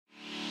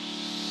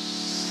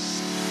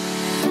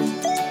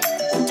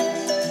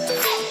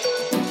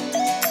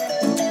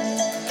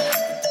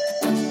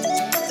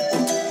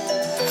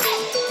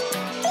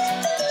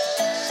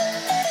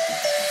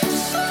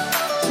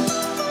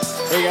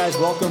guys,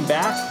 welcome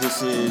back.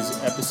 This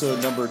is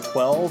episode number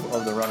 12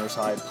 of the Runner's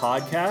High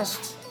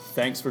podcast.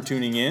 Thanks for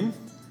tuning in.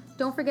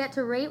 Don't forget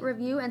to rate,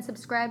 review, and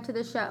subscribe to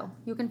the show.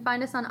 You can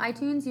find us on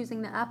iTunes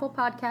using the Apple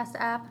Podcast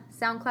app,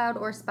 SoundCloud,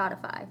 or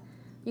Spotify.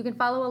 You can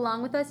follow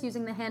along with us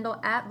using the handle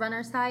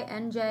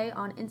 @RunnersHighNJ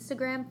on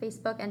Instagram,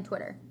 Facebook, and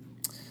Twitter.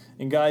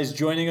 And guys,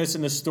 joining us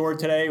in the store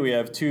today, we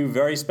have two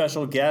very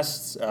special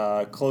guests,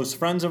 close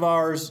friends of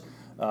ours,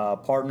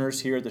 partners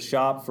here at the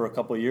shop for a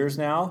couple of years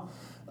now.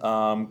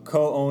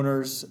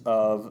 Co-owners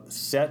of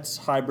SETS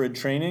Hybrid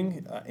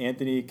Training,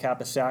 Anthony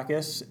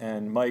Kapasakis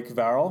and Mike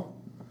Varall.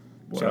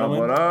 What up?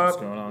 What's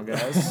going on,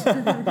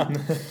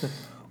 guys?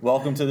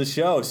 Welcome to the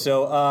show.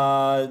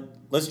 So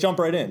let's jump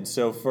right in.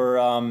 So for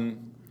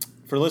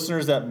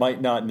listeners that might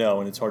not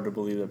know, and it's hard to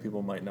believe that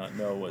people might not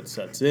know what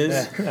SETS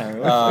is,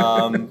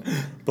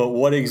 but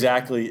what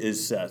exactly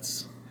is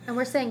SETS? And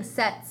we're saying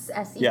SETS,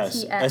 S-E-T-S.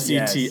 Yes,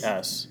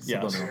 S-E-T-S.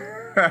 Yes.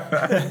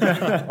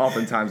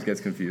 Oftentimes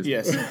gets confused.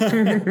 Yes.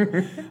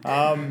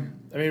 I mean,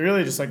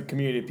 really just like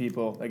community of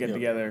people that get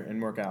together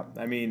and work out.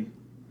 I mean,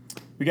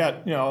 we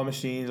got, all the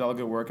machines, all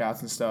the good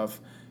workouts and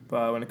stuff,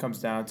 but when it comes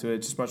down to it,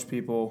 just a bunch of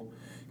people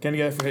getting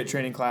together for HIIT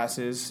training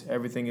classes.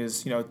 Everything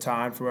is,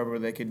 timed for whatever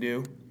they could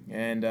do,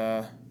 and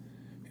have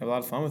a lot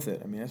of fun with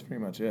it. I mean, that's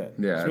pretty much it.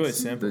 Yeah, it's really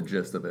simple. The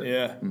gist of it.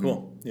 Yeah. Mm-hmm.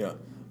 Cool. Yeah.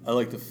 I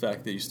like the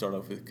fact that you start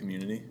off with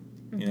community,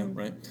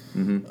 right?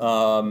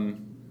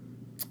 Mm-hmm.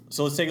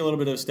 So let's take a little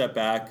bit of a step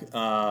back.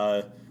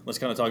 Let's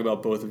kind of talk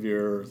about both of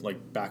your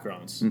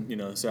backgrounds.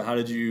 Mm-hmm. So how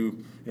did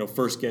you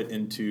first get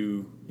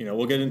into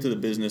we'll get into the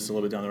business a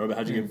little bit down the road, but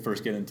how did you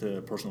first get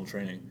into personal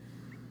training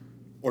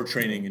or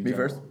training in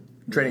general? Me first?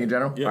 Training in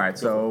general? Yeah, all right,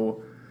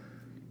 so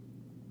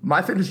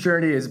my fitness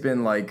journey has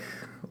been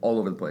all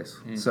over the place.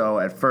 So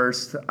at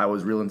first I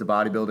was real into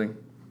bodybuilding,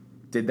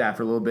 did that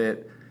for a little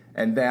bit,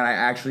 and then I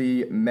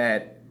actually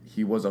met,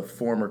 he was a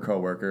former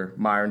coworker,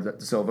 Myron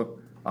De Silva.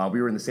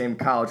 We were in the same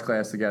college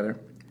class together,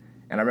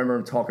 and I remember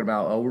him talking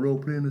about, we're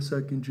opening a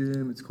second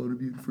gym, it's called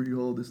Butte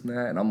Freehold, this and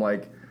that, and I'm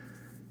like,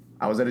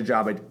 I was at a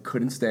job I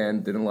couldn't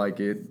stand, didn't like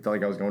it, felt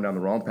like I was going down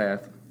the wrong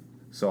path,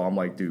 so I'm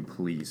like, dude,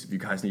 please, if you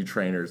guys need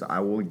trainers, I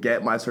will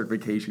get my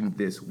certification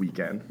this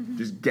weekend.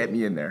 Just get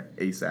me in there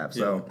ASAP.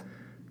 So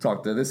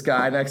talked to this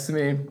guy next to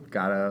me,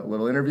 got a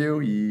little interview,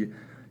 he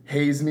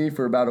hazed me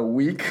for about a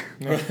week,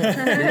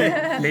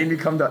 made me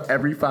come to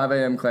every 5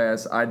 a.m.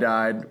 class. I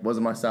died,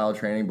 wasn't my style of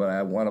training, but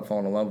I wound up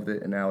falling in love with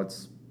it, and now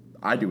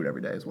I do it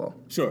every day as well.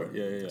 Sure,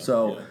 yeah.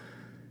 So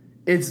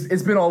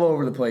it's been all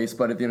over the place,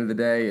 but at the end of the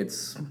day,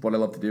 it's what I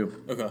love to do.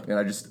 Okay. And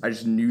I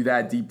just knew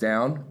that deep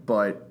down,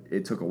 but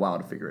it took a while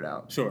to figure it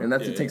out. Sure. And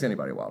it takes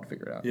anybody a while to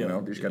figure it out. Yeah.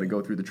 You just got to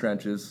go through the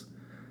trenches,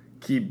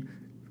 keep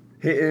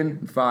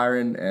hitting,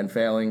 firing, and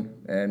failing,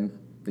 and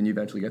then you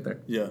eventually get there.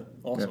 Yeah,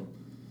 awesome. Yeah.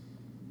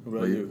 What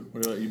about you?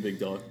 What about you, big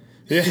dog?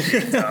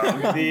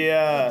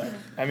 Yeah.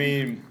 I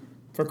mean,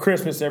 for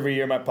Christmas every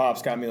year, my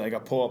pops got me a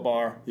pull-up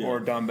bar or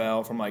a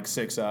dumbbell from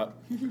 6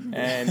 up.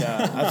 And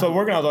I thought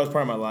working out was always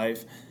part of my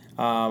life.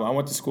 I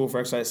went to school for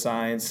exercise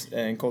science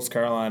in Coastal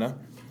Carolina.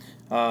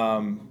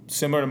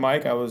 Similar to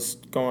Mike, I was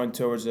going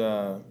towards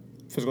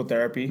physical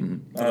therapy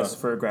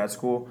for grad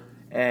school.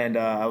 And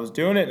I was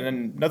doing it, and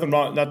then nothing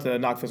wrong, not to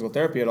knock physical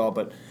therapy at all,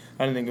 but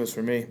I didn't think it was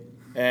for me.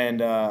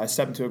 And I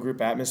stepped into a group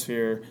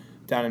atmosphere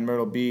down in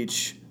Myrtle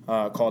Beach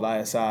called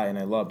ISI, and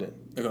I loved it.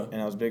 Okay. And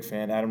I was a big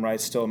fan. Adam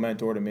Wright's still a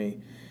mentor to me.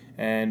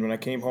 And when I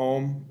came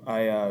home,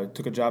 I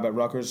took a job at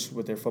Rutgers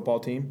with their football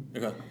team.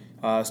 Okay.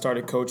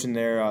 Started coaching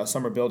their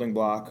summer building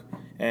block.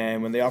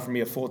 And when they offered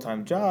me a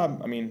full-time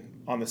job,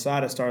 on the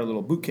side I started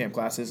little boot camp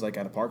classes at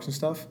the parks and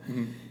stuff.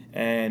 Mm-hmm.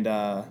 And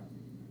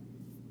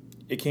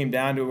it came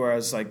down to where I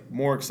was I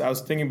was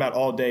thinking about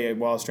all day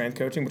while I was strength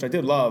coaching, which I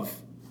did love.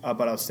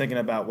 But I was thinking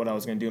about what I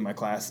was going to do in my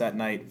class that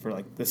night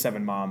for the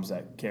 7 moms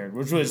that cared,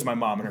 which was really just my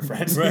mom and her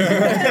friends. And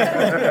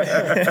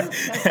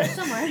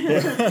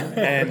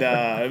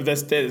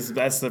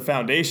that's the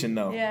foundation,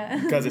 though. Yeah.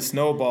 Because it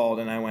snowballed,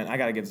 and I went, I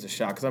got to get this a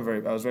shot because I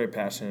was very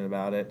passionate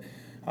about it.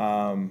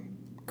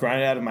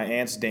 Grinded out of my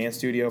aunt's dance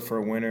studio for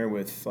a winter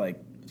with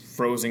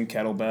frozen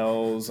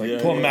kettlebells,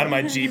 pulling them out of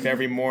my Jeep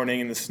every morning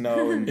in the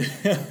snow, and.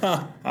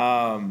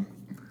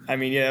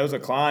 It was a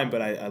climb,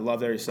 but I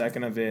loved every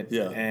second of it.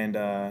 Yeah. And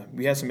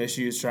we had some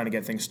issues trying to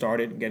get things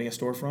started, getting a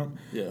storefront.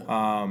 Yeah.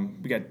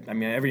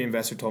 Every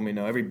investor told me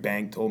no. Every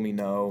bank told me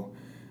no.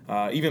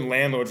 Even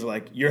landlords were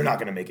like, "You're not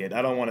going to make it.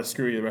 I don't want to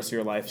screw you the rest of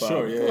your life up."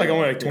 Sure. Yeah. I'm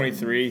only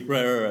 23.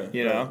 Right.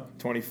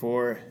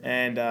 24,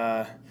 and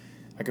I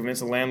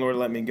convinced the landlord to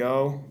let me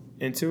go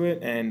into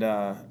it, and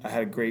I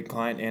had a great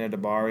client, Anna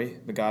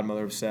Dabari, the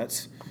godmother of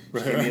SETS. She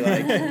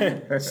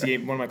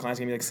gave me one of my clients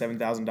gave me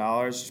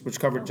 $7,000, which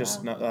covered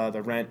just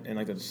the rent and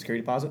the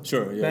security deposit.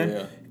 Sure,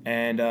 yeah.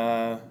 And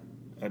I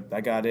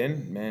got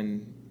in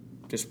and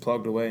just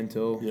plugged away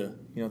until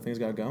things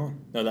got going.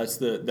 No,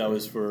 that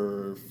was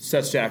for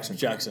SETS Jackson.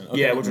 Jackson, okay.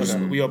 Yeah, which was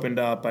we opened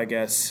up, I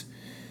guess,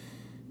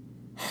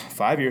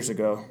 5 years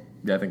ago.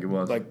 Yeah, I think it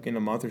was. like in a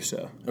month or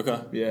so. Okay.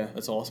 Yeah.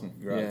 That's awesome.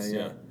 Congrats.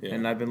 Yeah.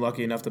 And I've been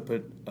lucky enough to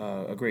put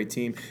a great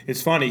team.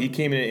 It's funny. He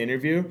came in an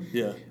interview.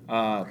 Yeah.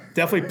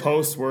 Definitely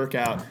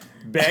post-workout.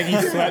 Baggy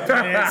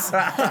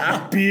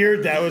sweatpants,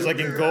 beard that was like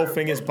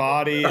engulfing his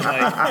body. And,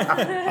 like,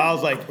 I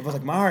was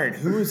like, Myron,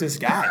 who is this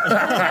guy?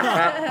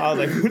 I was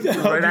like, who the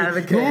hell?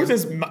 Who is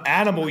this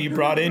animal you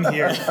brought in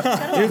here?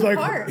 He was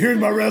like, here's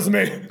my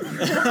resume.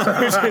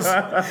 It's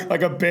just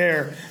like a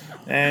bear.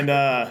 And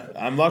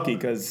I'm lucky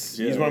because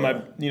he's one of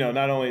my,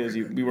 not only does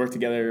we work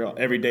together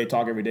every day,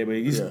 talk every day, but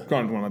he's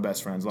grown to one of my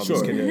best friends. Love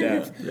this kid to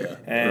death. Yeah.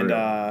 And,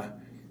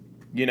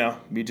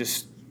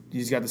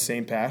 he's got the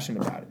same passion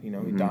about it.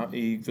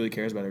 He really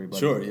cares about everybody.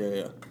 Sure,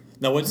 yeah.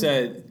 Now, what's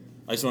that?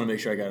 I just want to make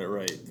sure I got it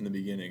right in the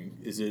beginning.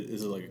 Is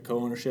it like a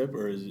co-ownership,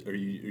 or are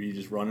you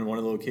just running one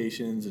of the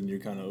locations and you're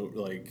kind of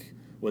like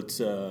what's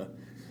a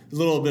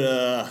little bit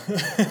of?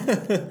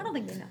 I don't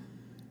think they know.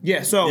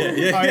 Yeah, so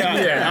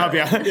I'll be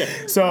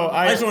honest. So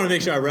I just want to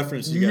make sure I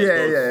referenced you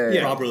guys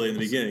properly in the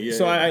beginning. Yeah,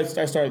 so I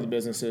started the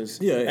businesses.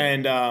 Yeah.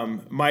 And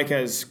Mike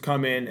has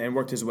come in and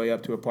worked his way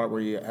up to a part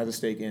where he has a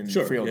stake in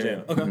Freehold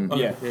Gym.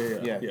 Okay.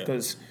 Yeah.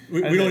 Because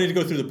we don't need to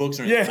go through the books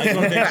or anything. I just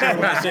want to make sure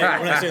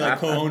when I say like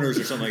co-owners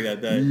or something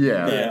like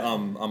that,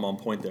 I'm on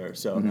point there.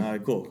 So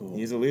cool.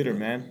 He's a leader,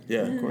 man.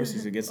 Yeah, of course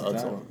he gets the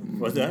title.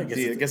 What's that?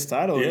 Gets the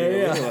title.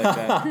 Yeah. Like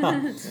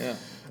that.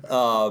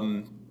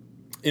 Yeah.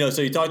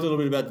 So you talked a little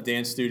bit about the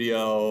dance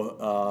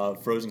studio,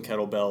 frozen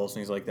kettlebells,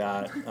 things like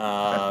that.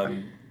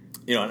 And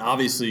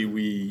obviously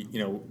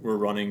we're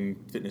running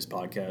fitness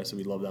podcasts, so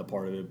we love that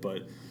part of it.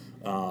 But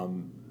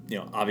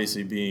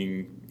obviously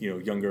being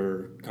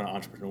younger kind of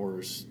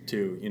entrepreneurs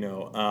too.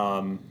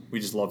 We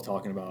just love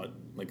talking about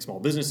like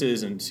small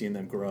businesses and seeing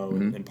them grow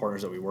and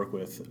partners that we work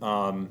with.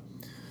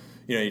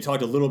 You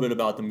talked a little bit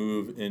about the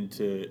move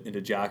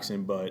into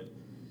Jackson, but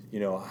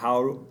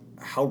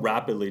how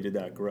rapidly did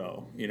that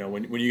grow?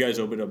 When you guys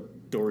opened up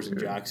doors in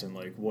Jackson,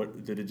 like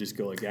what did it just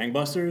go like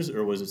gangbusters,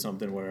 or was it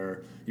something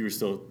where you were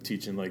still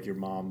teaching like your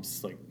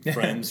mom's like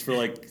friends for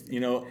like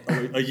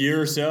a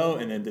year or so,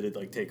 and then did it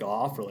like take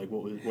off, or like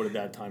what did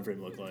that time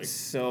frame look like?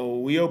 So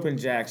we opened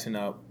Jackson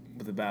up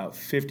with about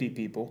 50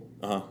 people,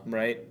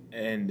 right?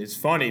 And it's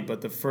funny, but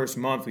the first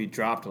month we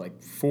dropped to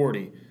like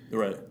 40,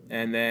 right?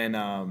 And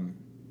then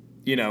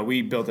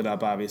we built it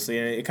up, obviously,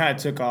 and it kind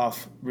of took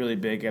off really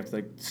big after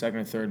like the second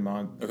or third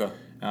month. Okay.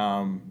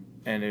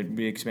 And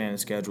we expanded the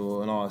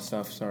schedule and all that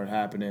stuff started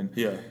happening.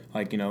 Yeah.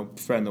 Like,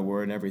 spreading the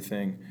word and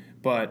everything.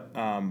 But,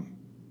 what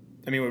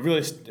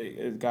really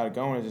got it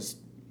going is just,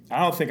 I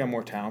don't think I'm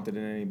more talented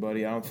than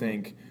anybody. I don't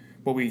think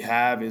what we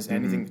have is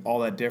anything all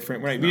that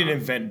different. Right? We didn't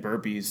invent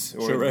burpees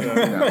or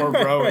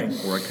rowing.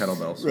 Or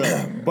kettlebells.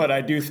 Right. But I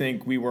do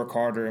think we work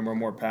harder and we're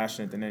more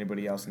passionate than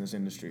anybody else in this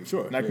industry.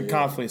 Sure. And I can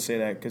confidently say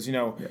that because,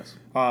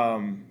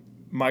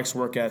 Mike's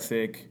work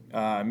ethic,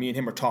 me and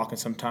him are talking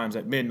sometimes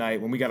at midnight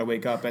when we got to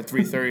wake up at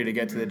 3:30 to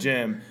get to the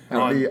gym.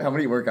 How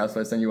many workouts do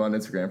I send you on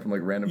Instagram from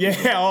like random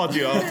people? Yeah, all the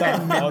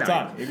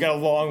time. You've got a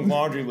long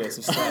laundry list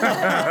of stuff.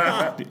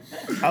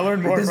 I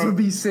learned more from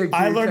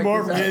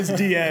his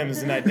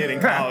DMs than I did in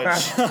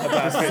college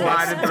about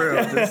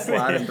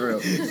sliding through.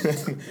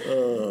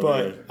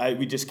 But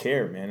we just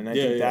care, man, and I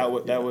think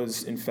that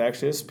was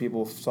infectious.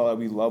 People saw that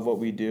we love what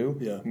we do,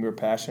 and we were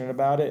passionate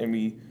about it, and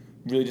we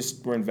really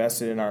just were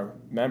invested in our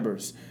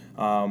members.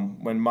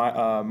 When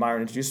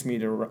Myron introduced me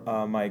to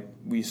Mike,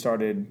 we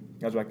started,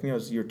 it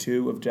was year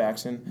 2 of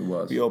Jackson. It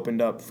was. We opened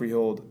up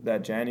Freehold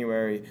that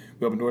January.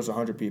 We opened doors to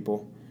 100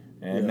 people.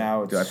 And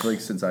now it's... Dude, I feel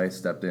like since I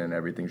stepped in,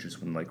 everything's just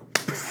been like...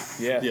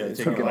 It's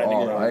took it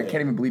all. I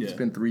can't even believe it's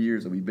been 3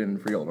 years that we've been in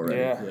Freehold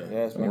already.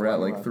 It's been we're at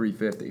like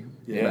 350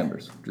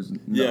 members. Just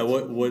nuts.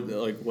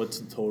 What's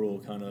the total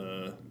kind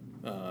of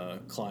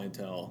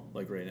clientele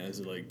like right now?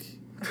 Is it like...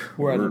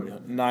 We're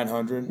at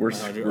 900. We're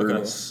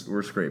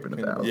scraping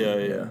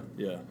 1,000.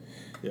 Yeah.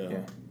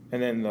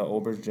 And then the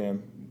Olber's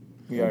gym.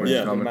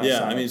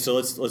 So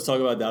let's talk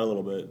about that a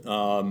little bit.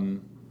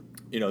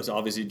 So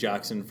obviously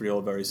Jackson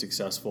Freehold very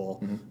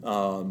successful.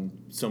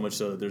 So much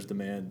so that there's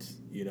demand.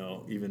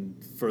 Even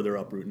further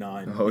up Route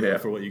 9.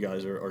 For what you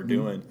guys are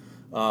doing.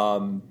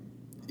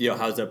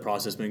 How's that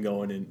process been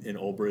going in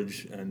Old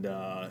Bridge, and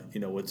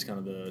what's kind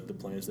of the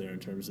plans there in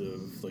terms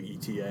of like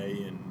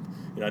ETA, and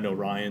I know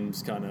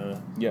Ryan's kind of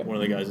one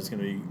of the guys that's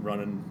going to be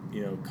running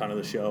kind of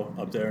the show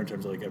up there in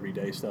terms of like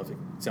everyday stuff. It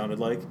sounded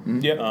like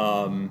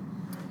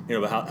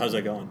but how's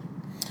that going?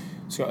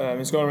 So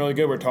it's going really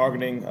good. We're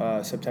targeting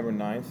September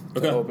 9th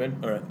to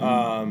open. All right.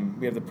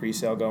 We have the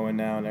pre-sale going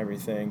now and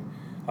everything.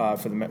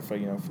 For the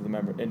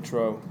member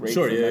intro rate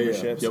for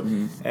memberships. Yep.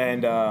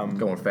 And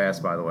going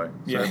fast, by the way.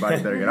 So everybody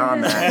better get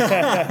on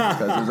that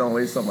because there's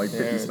only something like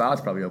 50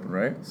 spots probably open,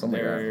 right?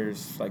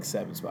 There's like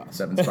 7 spots.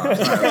 7 spots.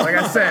 Like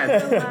I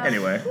said.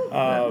 Anyway.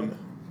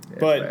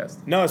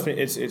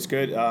 It's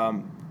good.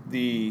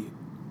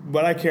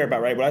 What I care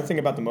about, right? What I think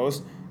about the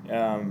most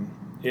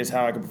is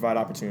how I can provide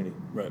opportunity.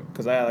 Right.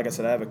 Because like I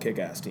said, I have a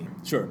kick-ass team.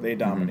 Sure. They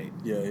dominate.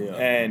 Yeah.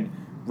 And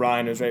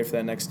Ryan was ready for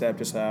that next step,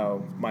 just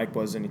how Mike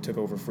was, and he took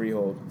over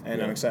Freehold.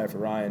 And I'm excited for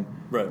Ryan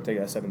to take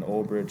that step into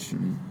Old Bridge.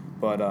 Mm-hmm.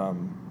 But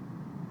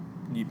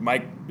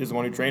Mike is the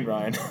one who trained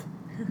Ryan.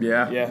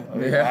 Yeah.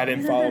 I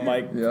didn't follow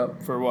Mike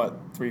Yep. for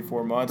what,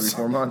 3-4 months?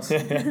 3-4 months.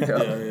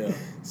 Yeah.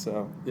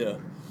 So yeah.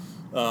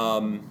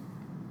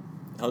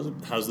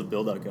 How's the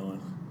build out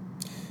going?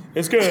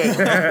 it's good.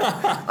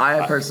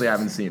 I personally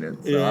haven't seen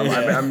it, so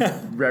I'm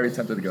very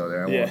tempted to go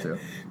there. I want to.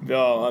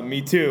 No,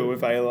 me too.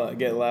 If I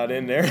get allowed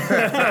in there.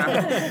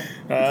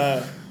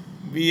 I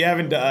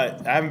haven't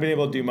been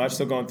able to do much.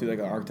 Still going through like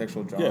an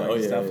architectural drawing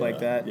and stuff like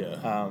that.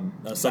 Yeah.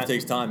 That stuff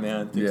takes time,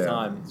 man. It takes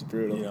time. It's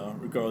brutal. You know,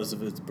 regardless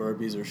if it's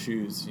burpees or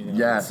shoes. You know,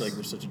 Yes. it's like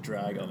there's such a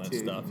drag on that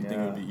stuff. You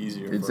think it would be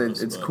easier?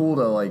 It's cool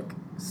to like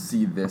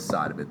see this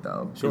side of it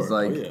though. Sure.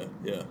 Like,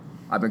 yeah.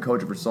 I've been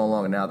coaching for so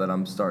long, and now that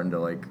I'm starting to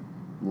like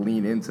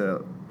lean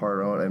into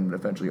part own and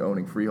eventually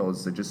owning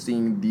Freeholds, so just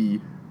seeing the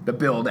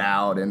build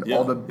out and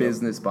all the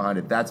business behind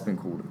it, that's been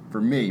cool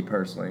for me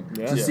personally.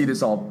 To see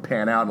this all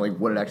pan out and like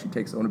what it actually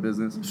takes to own a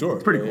business. Sure.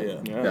 It's pretty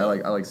cool. Yeah,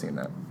 I like seeing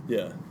that.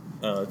 Yeah.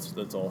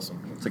 That's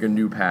awesome. It's like a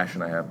new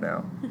passion I have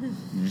now.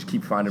 You just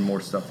keep finding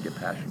more stuff to get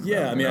passionate about.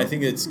 Yeah, I mean, I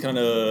think it's kind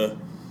of,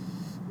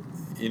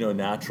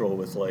 natural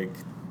with like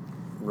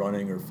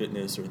running or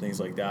fitness or things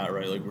like that,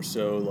 right? Like we're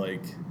so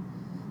like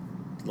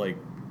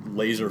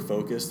laser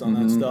focused on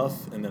that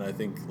stuff, and then I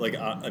think like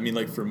I mean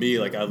like for me,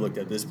 like I've looked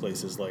at this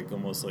place as like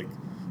almost like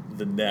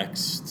the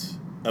next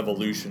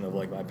evolution of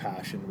like my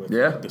passion with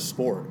like, the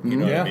sport. You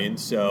know what I mean?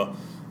 So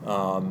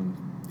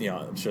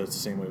I'm sure it's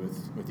the same way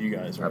with you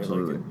guys, right?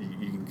 Absolutely.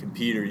 Like you can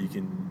compete or you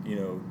can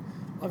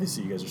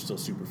obviously you guys are still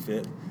super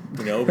fit,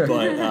 but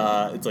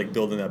it's like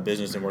building that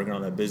business and working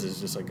on that business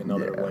is just like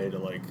another way to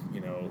like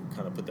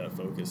kind of put that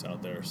focus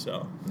out there.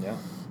 So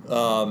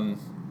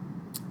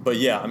but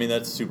yeah, I mean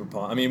that's super.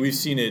 I mean we've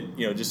seen it,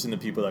 just in the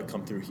people that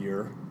come through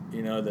here,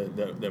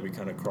 that we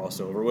kind of cross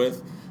over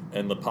with,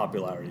 and the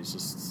popularity is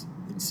just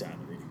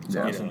insanity.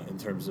 In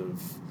terms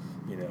of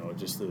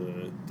just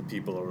the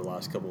people over the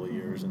last couple of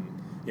years, and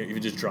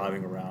even just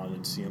driving around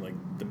and seeing like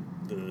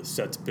the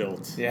sets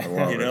built,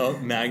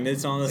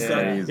 magnets on the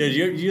set. Do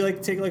you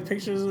like take like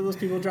pictures of those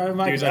people driving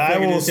by? Dude, I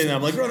will say that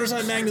I'm like runner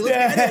side magnet. Look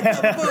at it.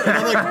 And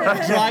I'm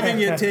like driving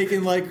it,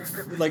 taking like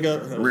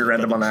a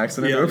rear-end them on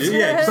accident.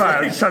 Yeah. Sorry,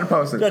 I'm just trying to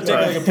post it. Take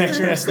like a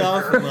picture and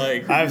stuff. And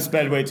like I've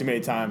sped way too many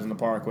times in the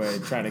Parkway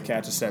trying to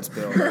catch a sets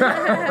built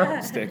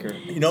sticker.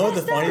 You know what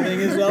the funny thing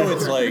is though?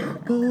 It's like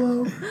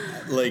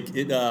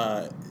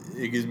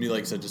it gives me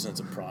like such a sense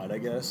of pride, I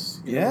guess.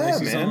 When I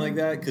see something like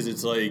that, because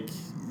it's like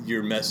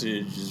your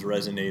message is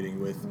resonating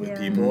with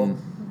people.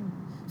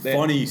 Mm-hmm.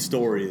 Funny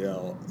story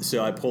though.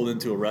 So I pulled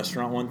into a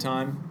restaurant one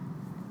time,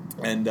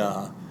 and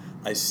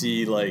I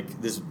see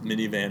like this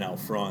minivan out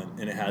front,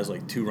 and it has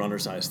like 2 runner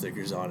size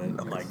stickers on it.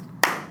 I'm like,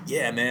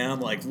 yeah, man,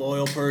 I'm like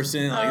loyal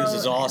person. Like this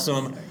is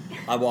awesome.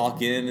 I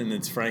walk in and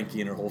it's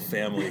Frankie and her whole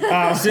family sitting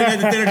at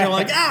the dinner table.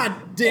 I'm like,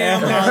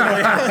 damn.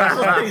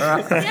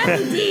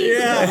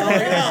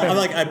 I'm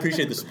like, I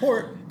appreciate the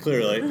support,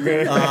 clearly,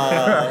 but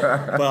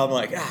I'm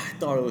like, I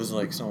thought it was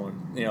like someone,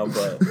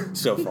 but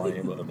so funny.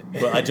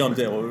 But I jumped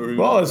in.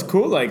 Well, it's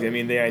cool. Like, I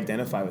mean, they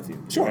identify with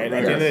you. Sure. Right?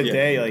 At the end of the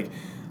day, like,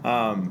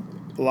 a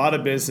lot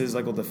of businesses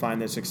will define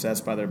their success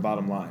by their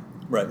bottom line.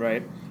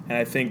 Right. And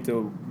I think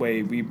the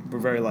way we're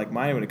very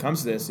like-minded when it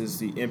comes to this is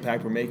the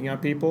impact we're making on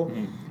people,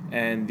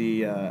 and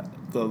the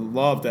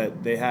love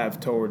that they have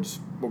towards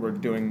what we're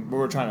doing, what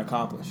we're trying to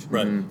accomplish.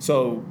 Right.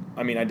 So,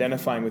 I mean,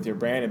 identifying with your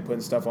brand and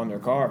putting stuff on their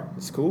car,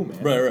 it's cool,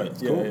 man. Right.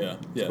 It's cool. Yeah.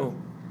 It's cool.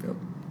 Yep.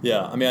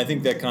 Yeah, I mean, I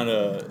think that kind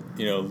of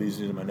leads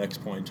me to my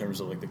next point in terms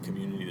of like the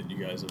community that you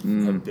guys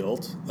have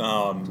built.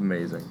 It's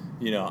amazing.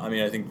 I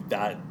mean, I think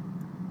that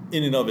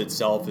in and of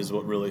itself is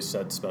what really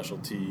sets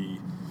specialty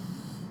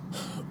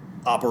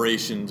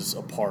operations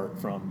apart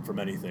from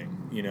anything,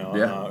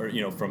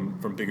 or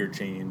from bigger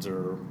chains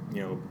or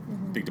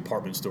big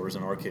department stores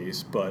in our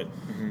case. But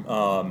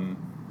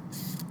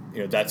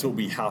that's what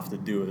we have to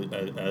do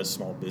as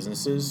small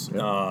businesses.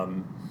 But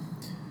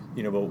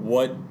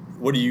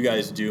what do you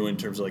guys do in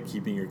terms of like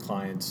keeping your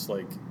clients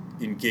like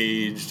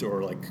engaged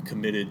or like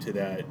committed to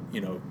that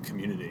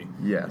community?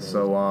 Yeah.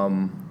 So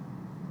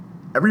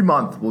every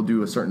month we'll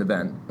do a certain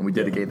event, and we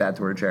dedicate that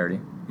to our charity.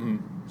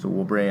 So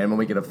we'll bring, and we'll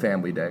make it a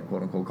family day,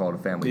 quote unquote, call it a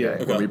family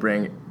day. Where we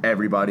bring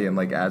everybody, and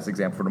like as an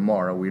example for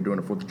tomorrow, we're doing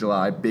a 4th of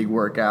July big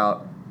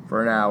workout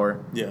for an hour.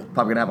 Yeah.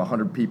 Probably gonna have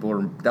 100 people,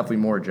 or definitely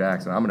more at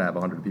Jackson. I'm gonna have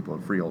 100 people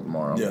at Freehold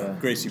tomorrow. Yeah.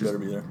 Grace, you better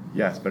be there.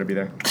 Yes, better be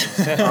there.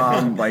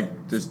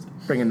 Like just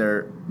bringing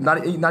their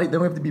not they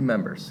don't have to be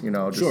members,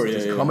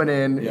 just coming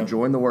in,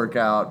 enjoying the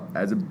workout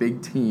as a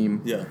big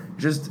team. Yeah.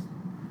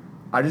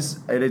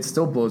 It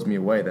still blows me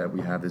away that we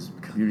have this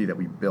community that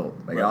we built.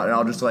 Like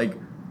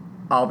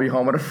I'll be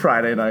home on a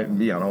Friday night and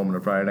be on home on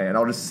a Friday night, and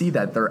I'll just see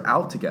that they're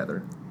out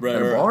together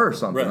at a bar or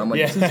something. I'm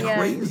like, this is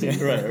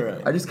crazy.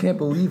 Right. I just can't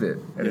believe it,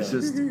 and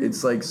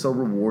it's like so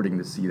rewarding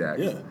to see that.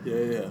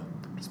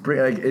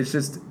 It's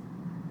just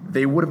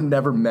they would have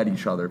never met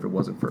each other if it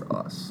wasn't for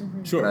us.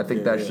 Sure. And I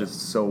think that's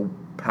just so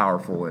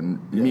powerful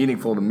and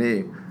meaningful to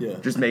me. Yeah.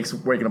 Just makes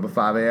waking up at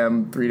 5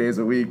 a.m. 3 days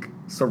a week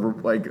so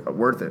like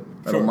worth it.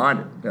 I don't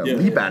mind it.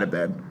 Leap out of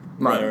bed.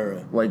 I'm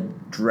not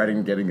like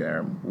dreading getting there.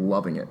 I'm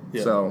loving it.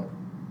 Yeah. So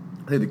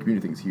I think the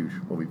community thing is huge.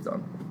 What we've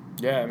done.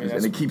 Yeah, I mean,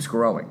 and it keeps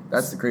growing.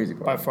 That's the crazy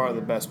part. By far the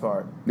best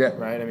part. Yeah.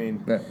 Right. I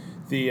mean,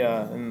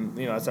 and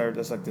you know,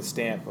 that's like the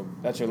stamp of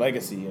that's your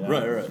legacy. You know?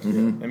 Right.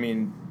 Mm-hmm. I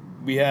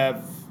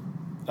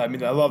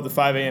mean, I love the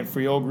 5 a.m.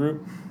 Freehold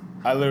group.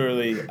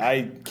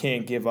 I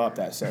can't give up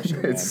that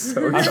session, man. It's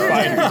so I'm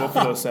fighting people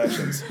for those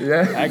sessions.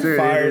 Yeah, I get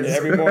fired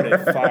every morning.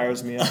 It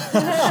fires me up.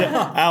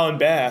 Alan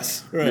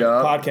Bass,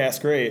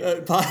 podcast great.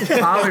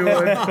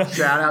 Hollywood.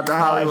 Shout out to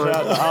Hollywood.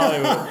 Shout out to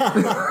Hollywood.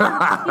 He's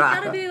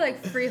got to be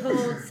like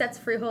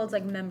Freehold's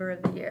like member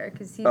of the year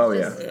because he's member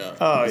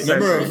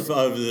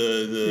of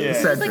the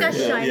It's like a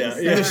shiny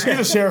He's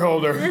a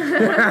shareholder.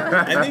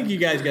 I think you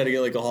guys got to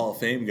get like a Hall of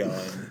Fame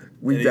going.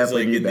 We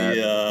definitely need that.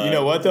 You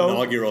know what though?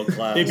 Inaugural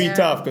class. It'd be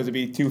tough because it'd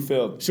be too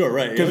filled. Sure,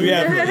 right. Because we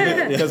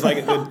have because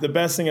like the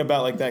best thing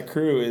about like that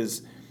crew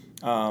is,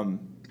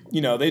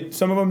 you know,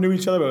 some of them knew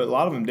each other, but a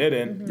lot of them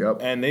didn't. Yep.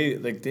 And they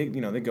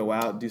go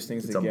out, do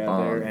things together,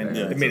 bond, and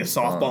man. they made a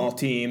softball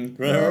team.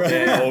 Right.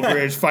 In Old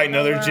Bridge, fighting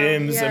other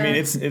gyms. Yeah. I mean,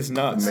 it's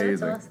nuts.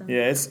 Amazing. That's awesome.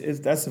 Yeah,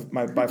 that's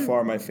by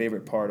far my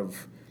favorite part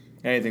of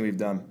anything we've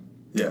done.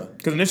 Yeah.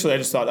 Because initially I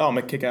just thought, I'm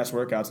going to kick-ass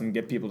workouts and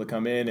get people to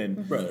come in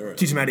and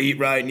teach them how to eat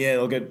right, and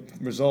they'll get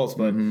results.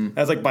 But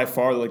that's like by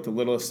far like the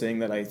littlest thing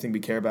that I think we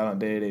care about on a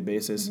day-to-day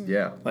basis.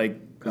 Yeah.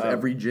 Like because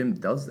every gym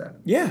does that.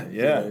 Yeah.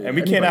 And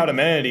we can't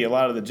out-amenity a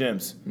lot of the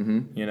gyms,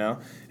 you know?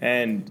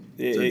 And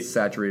it's a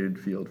saturated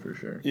field for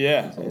sure.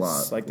 Yeah. It's a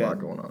lot, like a lot that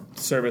going on.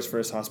 service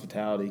versus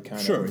hospitality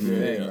kind of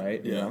thing,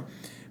 right? Yeah. You know?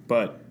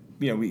 But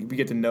you know, we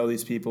get to know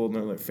these people,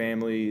 know their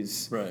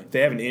families. Right. If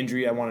they have an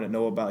injury, I wanted to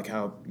know about like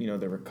how, you know,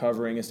 they're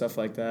recovering and stuff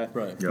like that.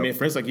 Right. I mean,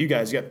 for instance, like you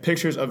guys, you got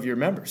pictures of your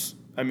members.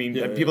 I mean,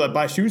 Yeah, people that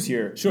buy shoes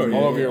here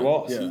all over your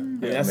walls. Yeah. I mean,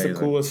 that's Amazing. the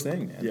coolest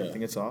thing, man. Yeah. I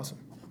think it's awesome.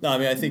 No, I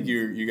mean, I think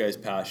you guys'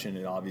 passion,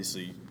 it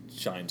obviously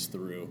shines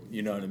through.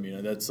 You know what I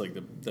mean? That's like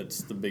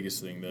that's the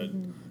biggest thing that,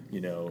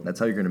 you know. That's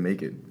how you're going to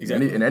make it.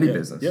 Exactly. In any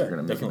business, you're going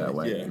to make it definitely. that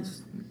way.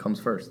 Yeah. It comes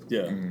first.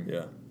 Yeah,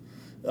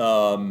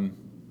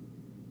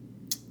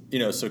 you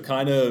know, so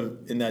kind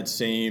of in that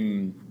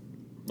same,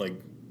 like,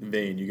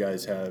 vein, you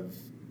guys have,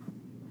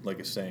 like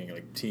a saying,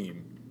 like,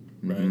 team,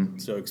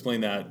 right? So explain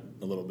that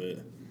a little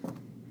bit.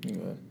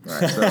 All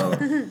right, so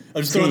I'm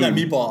just throwing that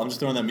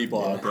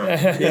meatball out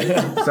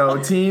there. So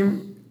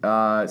team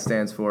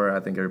stands for, I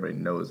think everybody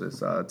knows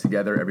this,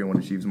 together everyone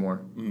achieves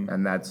more,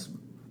 and that's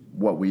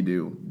what we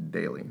do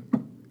daily.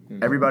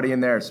 Everybody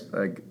in there is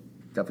like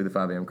definitely the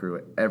 5 a.m.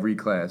 crew. Every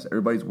class,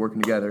 everybody's working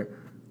together,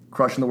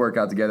 crushing the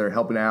workout together,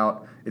 helping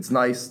out. It's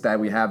nice that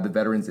we have the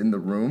veterans in the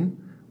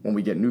room when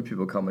we get new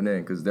people coming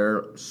in because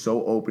they're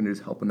so open to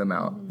just helping them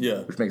out.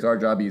 Yeah. Which makes our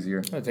job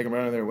easier. Take them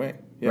right on their way.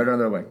 Right on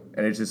their way.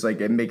 And it's just like,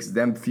 it makes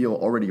them feel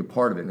already a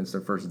part of it and it's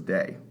their first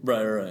day.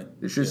 Right.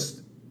 It's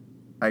just,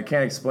 I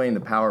can't explain the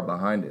power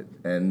behind it.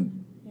 And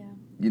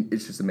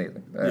it's just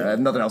amazing. I have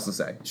nothing else to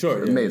say.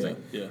 Sure. Amazing.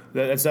 Yeah.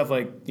 That stuff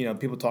like, you know,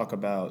 people talk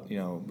about, you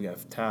know, we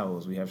have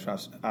towels, we have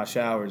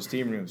showers,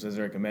 steam rooms, is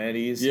there like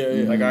amenities?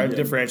 Like our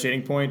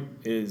differentiating point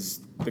is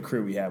the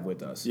crew we have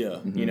with us. Yeah.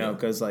 You know,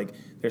 because like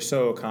they're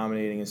so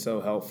accommodating and so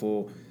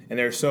helpful and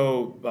they're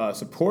so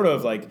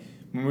supportive. Like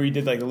when we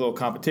did like a little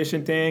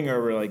competition thing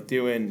or we're like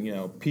doing, you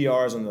know,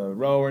 PRs on the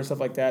rower and stuff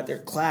like that, they're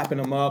clapping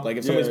them up. Like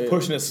if somebody's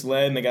pushing a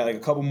sled and they got like a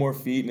couple more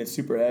feet and it's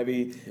super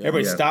heavy,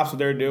 everybody stops what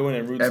they're doing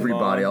and roots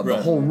everybody, them on.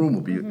 the whole room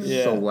will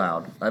be so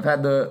loud. I've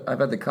had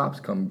the cops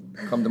come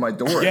to my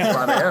door at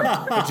 5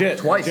 a.m. Legit.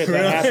 Twice. Legit.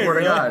 I swear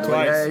to God. Twice.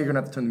 Like, hey, you're gonna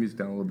have to turn the music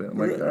down a little bit. I'm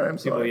like, all right, I'm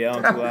People sorry.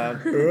 yelling too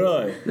loud.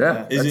 Really?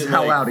 Yeah. Is That's it how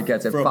like loud it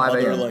gets at from 5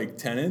 other a.m. like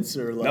tenants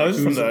or like No, this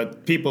is from the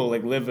people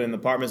like living in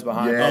apartments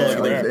behind. Yeah, like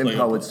like there. in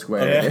Poet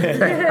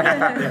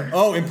Square.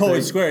 Oh, in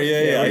Poet Square,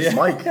 There's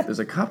Mike, there's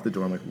a cop at the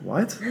door. I'm like,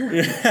 what?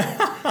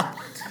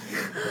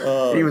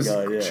 He was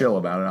chill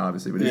about it,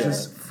 obviously, but it's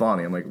just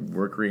funny. I'm like,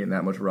 we're creating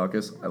that much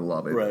ruckus. I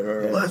love it. Right.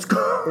 Let's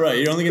go. Right,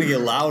 you're only going to get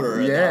louder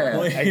at that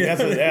point.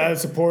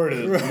 That's support of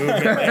the movement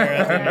there.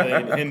 That's going to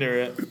really hinder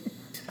it.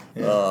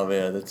 Yeah. Oh,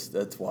 man,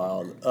 that's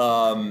wild.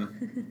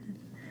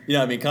 You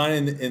know, I mean,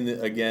 kind of in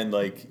the, again,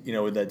 like, you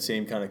know, with that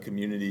same kind of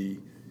community,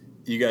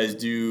 you guys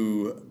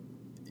do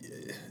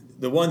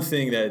the one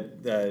thing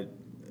that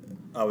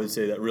I would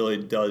say that really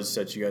does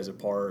set you guys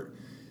apart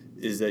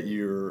is that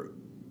you're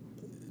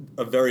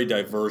a very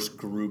diverse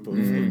group of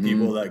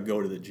people that go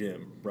to the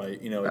gym,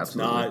 right? You know, it's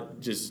not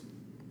just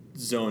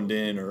zoned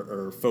in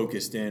or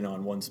focused in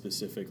on one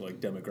specific like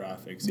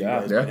demographics. You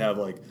guys might have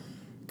like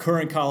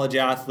current college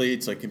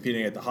athletes like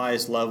competing at the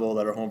highest level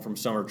that are home from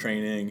summer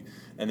training,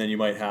 and then you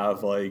might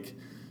have like,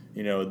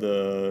 you know,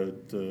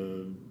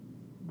 the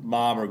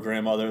mom or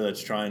grandmother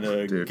that's trying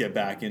to get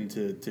back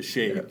into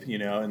shape, you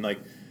know, and like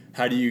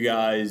how do you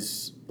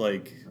guys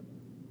like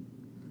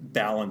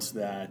balance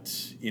that,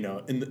 you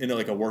know, in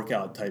like a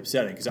workout type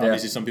setting? Because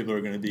obviously some people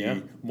are going to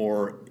be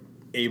more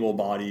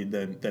able-bodied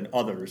than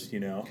others,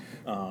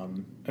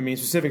 I mean,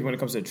 specifically when it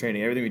comes to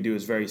training, everything we do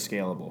is very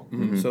scalable.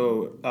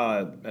 So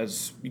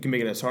as you can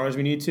make it as hard as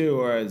we need to,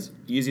 or as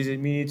easy as we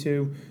need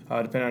to,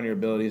 depending on your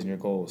abilities and your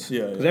goals.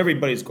 Yeah. Because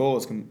everybody's goal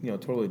is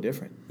totally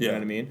different. You know Yeah.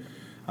 what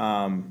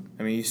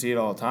I mean? You see it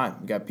all the time.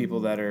 You got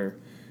people that are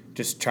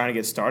just trying to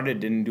get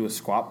started, didn't do a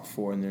squat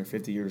before, and they're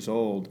 50 years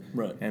old.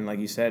 Right. And like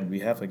you said,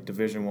 we have like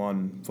Division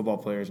I football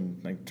players and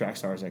like track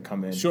stars that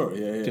come in. Sure.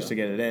 Yeah. Just to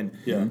get it in.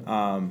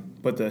 Yeah.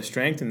 But the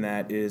strength in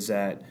that is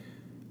that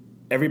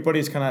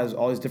everybody's kind of has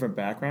all these different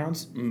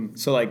backgrounds.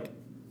 So like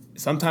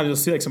sometimes you'll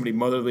see like somebody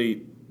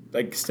motherly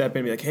like step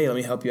in and be like, hey, let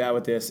me help you out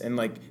with this. And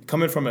like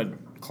coming from a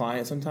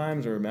client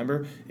sometimes or a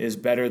member is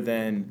better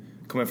than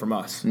coming from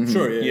us.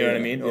 Sure, yeah. You know what I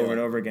mean? Yeah. Over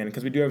and over again.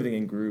 Because we do everything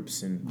in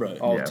groups and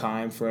all the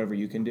time, forever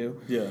you can do.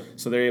 Yeah.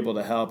 So they're able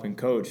to help and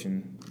coach.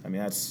 And I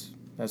mean, that's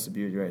the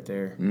beauty right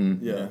there.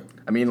 Yeah.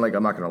 I mean, like,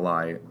 I'm not going to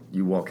lie.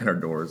 You walk in our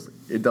doors,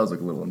 it does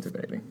look a little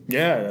intimidating.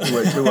 Yeah.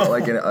 to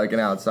like an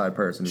outside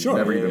person who's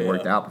never even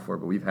worked out before,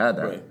 but we've had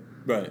that.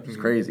 Right. It's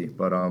crazy.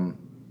 But,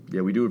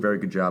 we do a very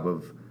good job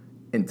of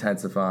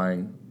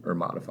intensifying or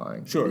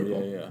modifying Sure,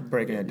 people. yeah.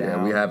 Breaking it down.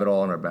 Yeah, we have it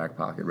all in our back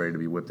pocket, ready to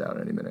be whipped out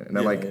any minute. And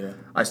then, Yeah.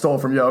 I stole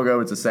it from yoga.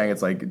 It's a saying.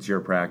 It's like, it's your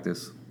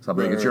practice. So I'm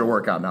like, it's your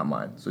workout, not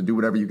mine. So do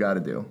whatever you got to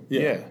do.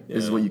 Yeah.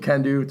 This is what you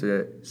can do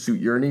to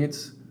suit your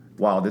needs,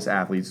 while this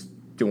athlete's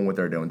doing what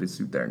they're doing to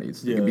suit their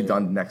needs. It can be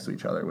done next to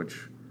each other, which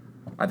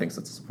I think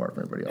sets us apart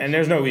from everybody else. And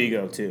there's no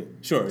ego, too.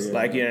 Sure, It's yeah.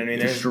 like, you know what I mean?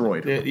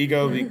 Destroyed. The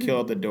ego will be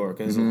killed at the door,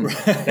 because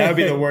that would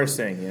be the worst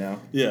thing,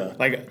 Yeah.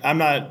 Like, I'm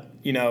not,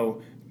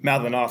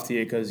 mouthing off to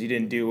you because you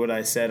didn't do what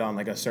I said on,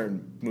 like, a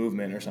certain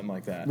movement or something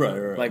like that.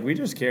 Right. Like, we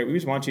just care. We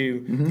just want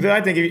you. Because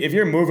I think if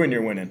you're moving,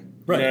 you're winning.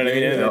 Right. You know what I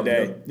mean? At the end of the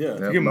day. Yeah. If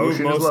you can move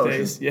Motion is most lotion.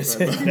 days. Yes.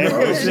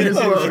 Motion is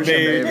lotion,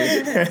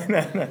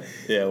 baby.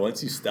 Yeah,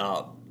 once you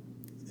stop,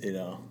 that's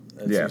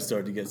when you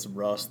start to get some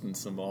rust and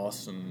some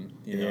moss and,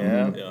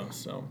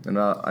 so. And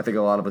I think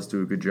a lot of us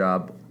do a good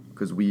job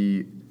because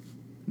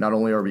not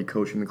only are we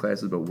coaching the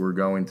classes, but we're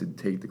going to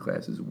take the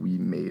classes we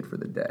made for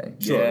the day.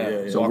 Sure,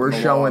 yeah. So we're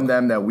showing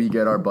them that we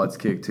get our butts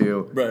kicked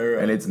too. Right.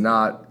 And it's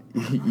not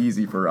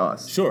easy for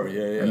us. Sure,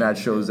 yeah. And that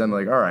shows them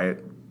like, all right,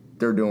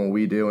 they're doing what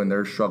we do and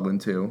they're struggling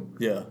too.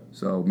 Yeah.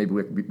 So maybe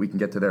we can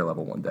get to their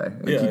level one day.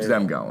 And it keeps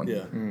them going.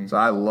 Yeah. So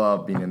I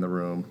love being in the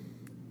room,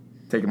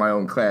 taking my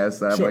own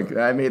class. I'm like,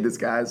 I made this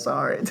guy,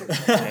 sorry.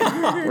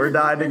 We're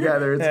dying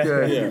together. It's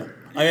good. Yeah.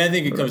 I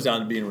think it comes down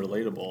to being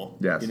relatable.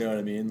 Yes. You know what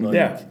I mean?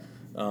 Like,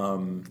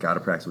 Gotta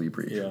practice what you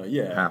preach.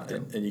 Yeah. Have to.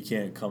 And you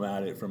can't come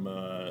at it from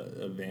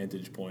a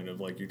vantage point of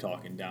like you're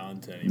talking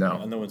down to anybody.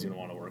 No. No one's going to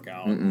want to work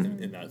out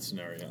in that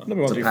scenario. Nobody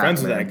wants to be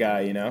friends with that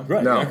guy,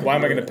 Right. No. Why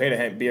am I going to pay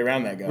to be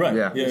around that guy? Right.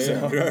 Yeah.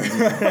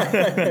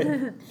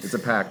 Yeah. It's a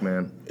pack,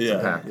 man. It's a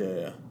pack.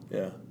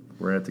 Yeah.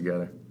 We're in it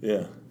together.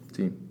 Yeah.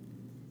 Team.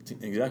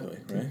 Exactly,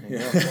 right?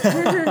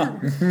 Yeah.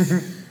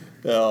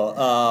 Well,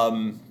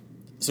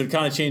 so to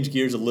kind of change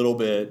gears a little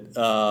bit,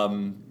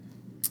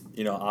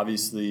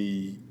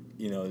 obviously,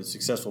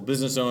 successful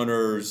business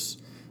owners,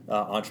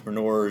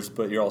 entrepreneurs,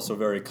 but you're also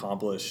very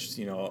accomplished,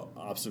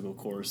 obstacle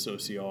course,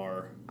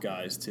 OCR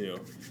guys too.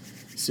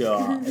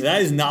 So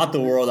that is not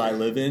the world I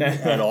live in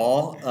at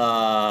all.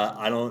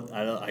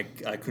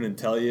 I couldn't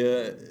tell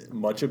you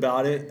much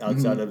about it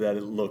outside of that.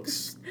 It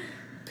looks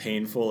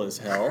painful as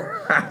hell.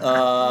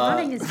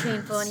 Running is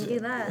painful, and you do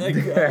that.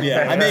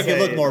 I make it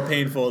look more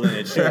painful than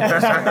it should.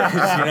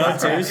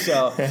 Too.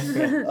 So,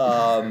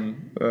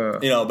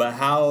 but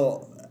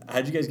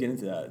how'd you guys get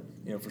into that?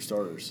 For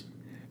starters.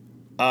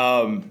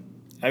 I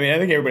think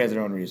everybody has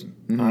their own reason,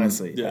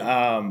 honestly.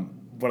 Yeah.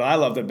 What I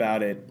loved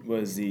about it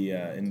was the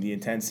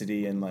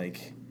intensity and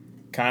like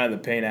kind of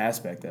the pain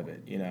aspect of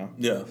it, Yeah.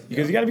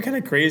 Because you got to be kind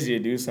of crazy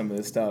to do some of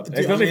this stuff,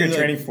 especially if you're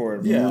training for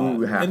it.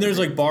 Yeah. And there's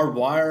like barbed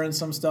wire and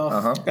some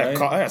stuff. I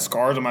got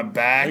scars on my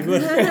back.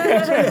 But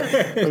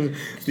I don't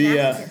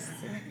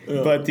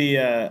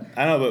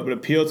know. What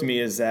appealed to me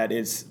is that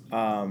it's,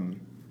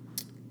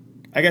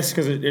 I guess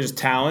because there's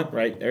talent,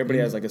 right? Everybody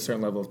has like a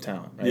certain level of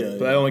talent, right? But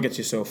that only gets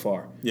you so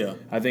far. Yeah.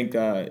 I think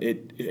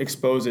it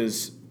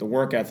exposes the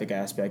work ethic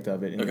aspect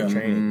of it in your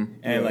training,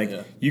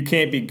 and you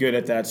can't be good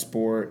at that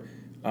sport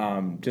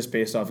just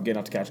based off of getting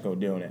off the couch and go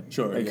doing it.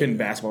 Sure. You couldn't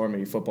basketball or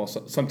maybe football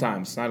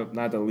sometimes, not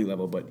at the elite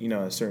level, but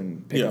a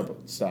certain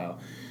pickup style.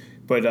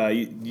 But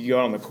you go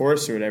on the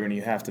course or whatever, and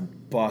you have to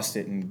bust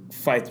it and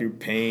fight through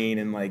pain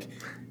and like.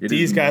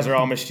 These guys are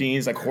all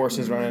machines, like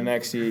horses running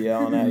next to you,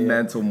 yelling at you.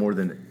 Mental more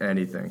than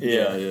anything.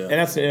 Yeah. And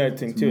that's the other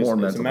thing, too. It's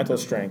a mental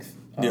strength.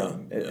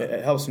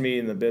 It helps me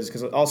in the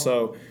business because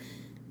also,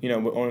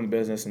 owning the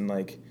business and,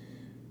 like,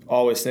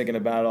 always thinking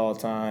about it all the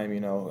time,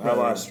 have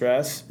a lot of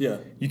stress. Yeah.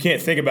 You can't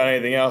think about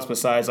anything else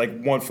besides,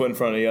 like, one foot in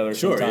front of the other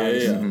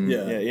sometimes.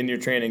 Yeah. In your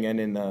training and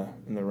in the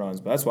runs.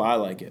 But that's why I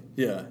like it.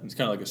 Yeah. It's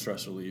kind of like a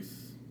stress relief.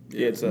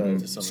 Yeah, it's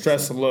a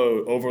stress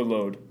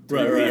overload.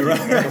 Right.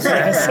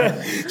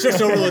 Stress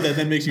overload that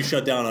then makes you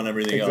shut down on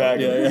everything else.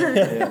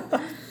 Yeah.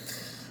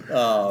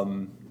 How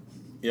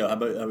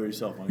about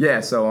yourself, Mike?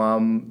 Yeah, so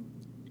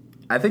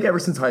I think ever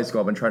since high school,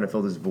 I've been trying to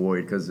fill this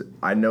void because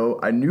I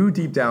knew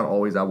deep down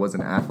always I was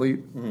an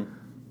athlete. Mm-hmm.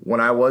 When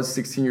I was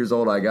 16 years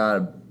old, I got a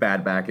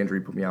bad back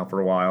injury, put me out for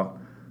a while.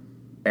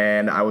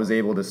 And I was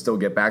able to still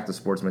get back to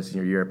sports my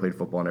senior year. I played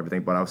football and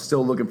everything, but I was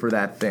still looking for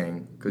that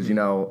thing because, you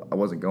know, I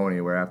wasn't going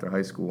anywhere after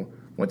high school.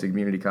 Went to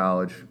community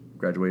college,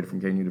 graduated from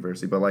Kean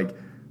University. But, like,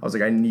 I was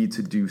like, I need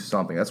to do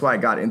something. That's why I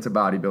got into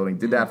bodybuilding,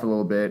 did that for a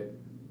little bit.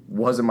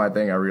 Wasn't my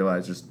thing. I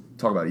realized just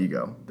talk about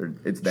ego.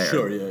 It's there.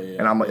 Sure, yeah.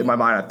 And I'm in my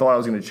mind, I thought I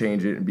was going to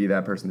change it and be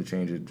that person to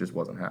change it. It just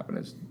wasn't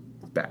happening. It's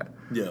bad.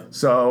 Yeah.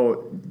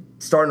 So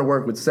starting to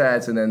work with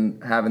sets and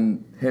then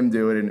having him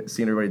do it and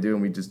seeing everybody do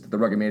it, and the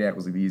Rugged Maniac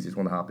was like the easiest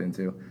one to hop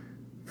into.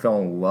 Fell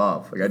in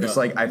love.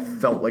 Like I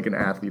felt like an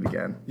athlete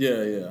again.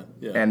 Yeah.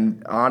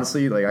 And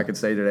honestly, like I could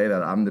say today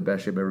that I'm the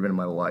best shape I've ever been in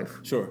my life.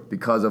 Sure.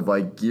 Because of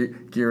like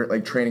gear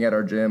like training at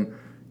our gym,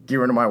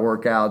 gearing to my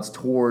workouts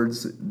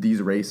towards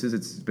these races,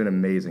 it's been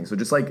amazing. So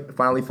just like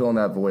finally filling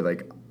that void,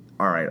 like,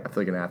 all right, I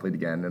feel like an athlete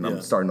again, and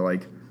I'm starting to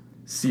like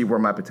see where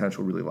my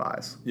potential really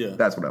lies. Yeah.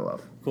 That's what I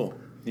love. Cool.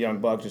 The young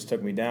buck just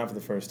took me down for the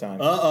first time.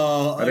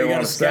 I didn't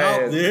want to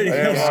say it. I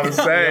didn't want to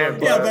say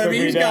it. Yeah, but I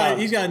mean,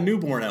 he's got a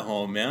newborn at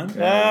home, man.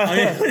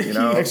 You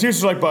know,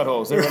 excuses like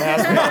buttholes. Everyone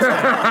has me.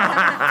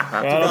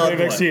 I don't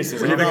believe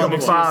excuses. When you become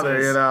a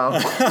father, you know.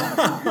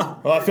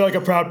 Well, I feel like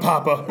a proud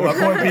papa. My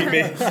boy beat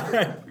me.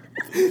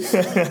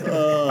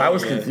 I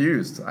was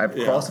confused. I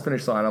crossed the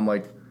finish line. I'm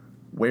like,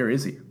 where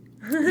is he?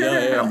 Yeah.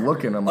 And I'm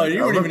looking. I'm like,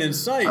 you weren't even in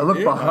sight. I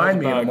look behind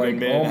me. And I'm like,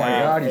 oh my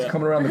god, he's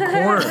coming around the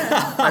corner.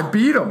 I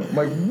beat him. I'm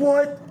like,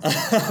 what?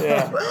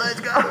 Let's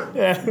go.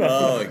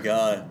 Oh my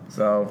god.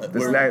 So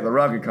this night, the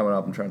Rugged coming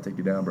up. I'm trying to take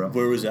you down, bro.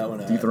 Where was that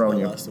one at? Dethrone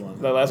you.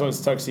 The last one's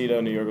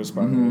Tuxedo, New York was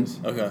Spartans.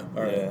 Okay.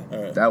 All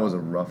right. That was a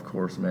rough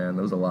course, man.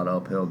 There was a lot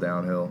of uphill,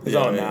 downhill. It's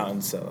on a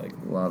mountain, so like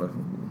a lot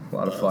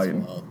of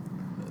fighting.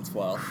 That's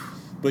wild.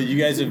 But you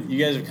guys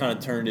have kind of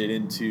turned it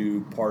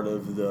into part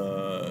of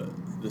the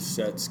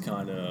sets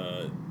kind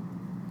of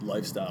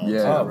lifestyle.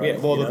 Yeah.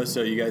 Right? Well,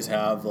 so you guys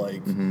have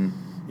like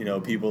you know,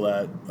 people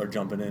that are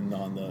jumping in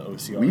on the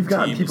OCR. We've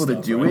got team people and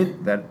that stuff, do right?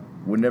 it that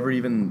would never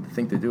even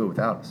think to do it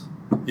without us.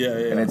 Yeah.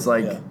 And it's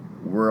like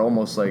we're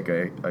almost like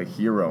a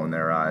hero in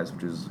their eyes,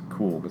 which is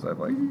cool because I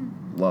like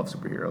love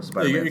superheroes.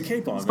 You got your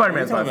cape on.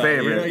 Spider-Man's my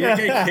favorite.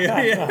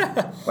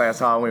 Last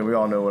Halloween, we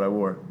all know what I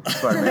wore.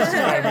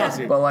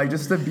 Spider-Man. But like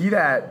just to be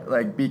that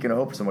like beacon of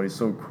hope for somebody is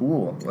so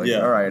cool. Like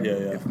all right,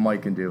 if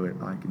Mike can do it,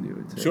 I can do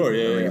it too. Sure,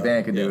 If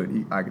Dan can do it,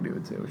 I can do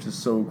it too. It's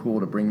just so cool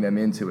to bring them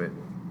into it.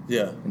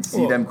 Yeah. And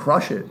see them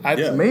crush it.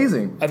 It's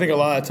amazing. I think a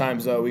lot of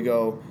times though we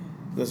go,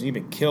 listen, you've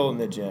been killing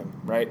the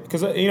gym, right?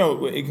 Because you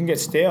know it can get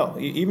stale.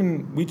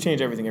 Even we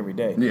change everything every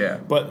day. Yeah.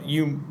 But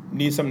you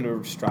need something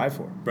to strive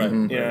for. Right.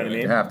 You know what I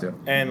mean? You have to.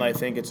 And I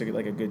think it's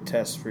like a good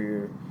test for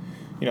your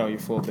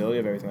full ability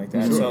of everything like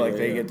that. So like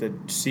they get to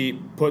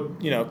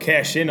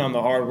cash in on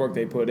the hard work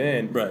they put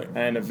in at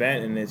an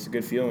event, and it's a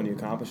good feeling when you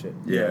accomplish it.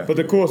 Yeah. But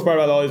the coolest part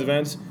about all these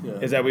events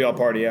is that we all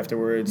party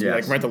afterwards. Yes.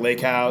 We, like rent the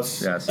lake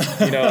house. Yes.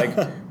 Like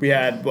we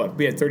had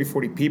 30,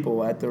 40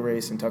 people at the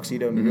race in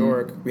Tuxedo, New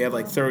York. We have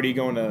like 30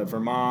 going to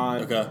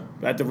Vermont. Okay.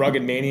 At the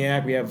Rugged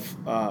Maniac, we have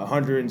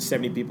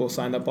 170 people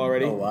signed up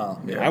already. Oh wow.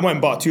 Yeah. I went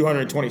and bought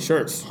 220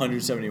 shirts.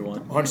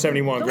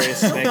 171,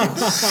 Grace. Thank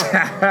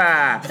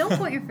you. Don't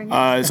point your finger.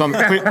 It's on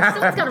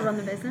Someone's got to run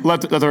the business.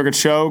 Let the record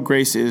show.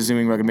 Grace is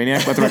doing Rugged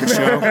Maniac. Let the record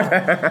show.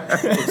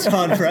 It's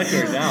on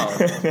record now.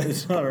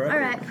 It's on record. All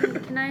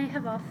right. Can I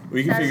have off?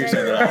 We can figure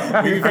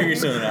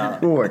something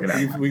out. We'll work it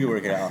out. We can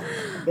work it out.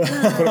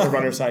 Put up a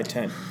runner side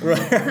tent. Right.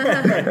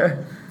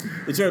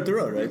 It's right up the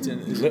road, right? It's in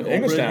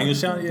Englishtown.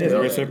 Englishtown? Yeah,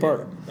 right there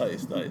park.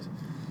 Nice.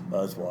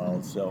 That's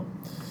wild. So,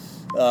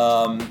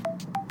 all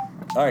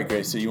right,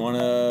 Grace. So you want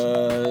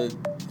to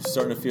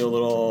starting to feel a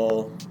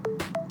little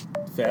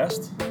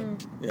fast?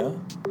 Yeah.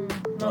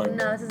 Well,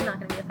 no, this is not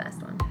going to be a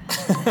fast one.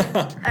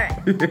 All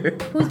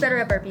right. Who's better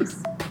at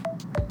burpees?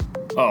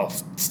 Oh,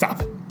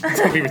 stop it.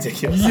 Don't be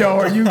ridiculous. Yo,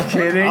 are you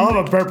kidding? I'll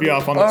have a burpee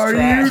off on this track.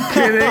 Are you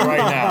kidding? Right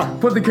now.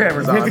 Put the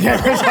cameras on.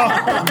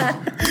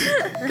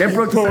 Get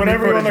Brooke to send me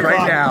footage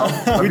right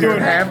now. We doing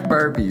half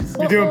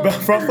burpees. You doing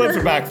front flips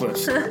or back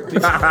flips?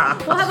 We'll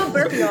have a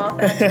burpee off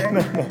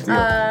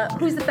after.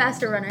 Who's the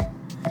faster runner?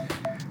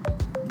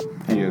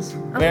 He is.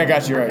 I think I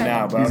got you right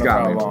now, but He's I don't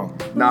got know me. how long.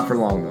 Not for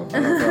long, though.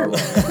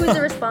 Who's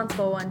the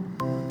responsible one?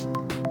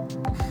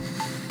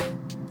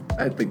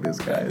 I think this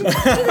guy is.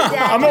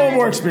 I'm a little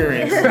more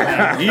experienced.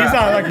 He's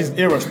not like he's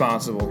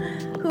irresponsible.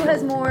 Who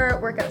has more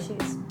workout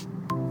shoes?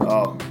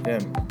 Oh,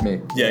 him.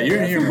 Me. Yeah,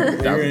 you're in here.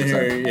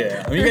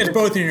 Yeah. I mean, you guys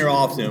both in here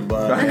often,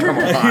 but Come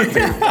on, dude.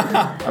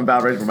 I'm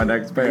about ready for my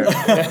next pair.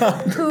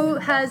 Who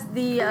has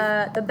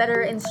the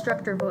better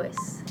instructor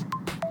voice?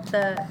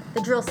 The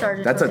drill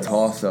sergeant. That's a voice.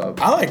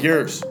 toss-up. I like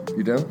yours.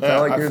 You do? I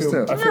like yours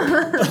too.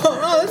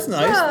 oh, that's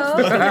nice.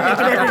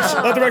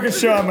 Let the record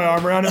show. My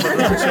arm around it.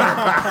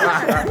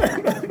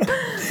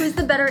 Who's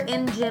the better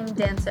in-gym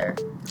dancer?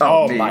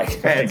 Oh, me. my.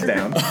 Hands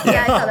down.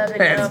 Yeah, I saw that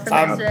video from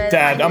yesterday.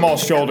 Dad, I'm all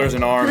shoulders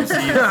and arms.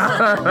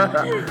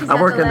 I'm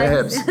working the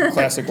hips.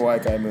 Classic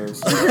white guy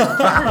moves.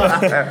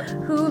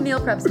 Who meal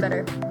preps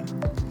better?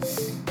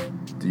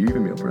 Do you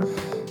even meal prep?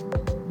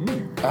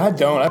 I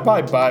don't. I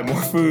probably buy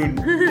more food.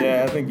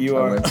 Yeah, I think you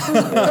are.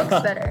 Who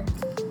cooks better?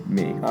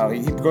 Me. Oh,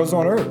 he grows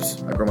on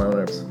herbs. I grow my own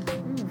herbs.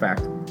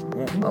 Fact.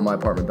 On my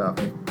apartment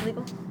balcony.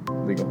 Legal?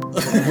 Legal. We'll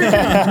edit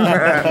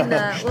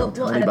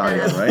Anybody that out.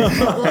 else, right?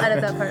 We'll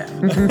edit that part out.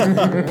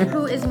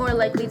 Who is more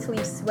likely to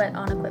leave sweat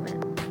on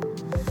equipment?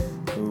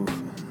 Ooh,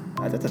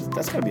 that's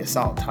gotta be a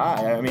solid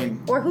tie. I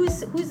mean, Or who's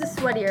the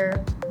sweatier?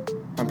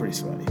 I'm pretty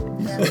sweaty.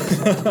 Yeah.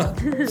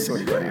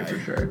 Sweaty buddy for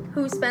sure.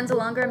 Who spends a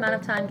longer amount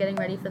of time getting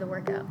ready for the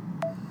workout?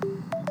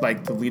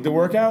 Like to lead the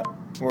workout,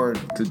 or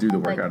To do the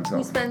workout Who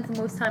itself. spends the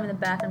most time in the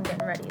bathroom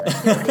getting ready?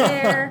 Like doing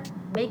hair,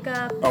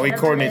 makeup. he whatever it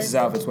coordinates is. his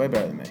outfits way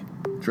better than me.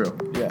 True.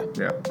 Yeah.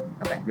 Yeah.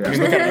 Okay. Yeah. I mean,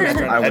 look at him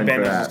after I a went for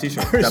headband with his that.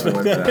 t-shirt.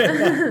 Definitely went for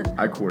that.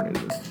 I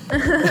coordinated it.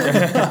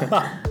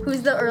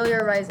 Who's the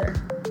earlier riser?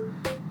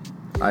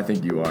 I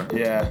think you are.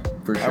 Yeah.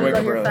 For I sure. wake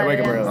up You're early. I wake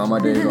up 5 early. On my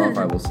days off,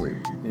 I will sleep.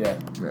 Yeah.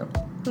 Yeah.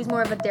 Who's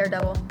more of a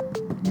daredevil?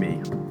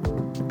 Me.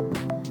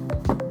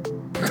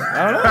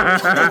 I don't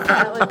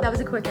know. That was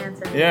a quick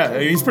answer. Yeah,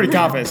 he's pretty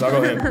confident, so I'll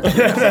go him.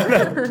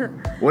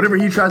 Whatever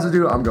he tries to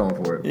do, I'm going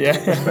for it. Yeah.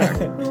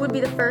 Who would be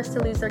the first to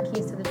lose their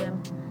keys to the gym?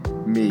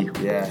 Me.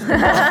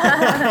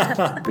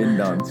 Yeah. Been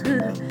done.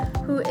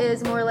 Who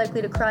is more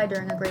likely to cry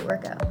during a great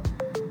workout?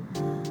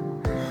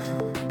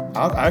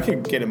 I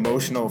could get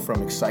emotional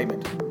from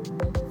excitement.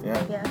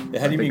 Yeah. Yeah.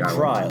 How do you mean I would.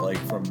 cry? Like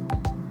from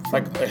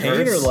Like pain or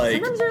hurts.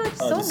 like? Sometimes you're like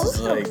so this is,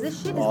 emotional because like,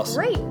 this shit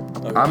awesome. is great.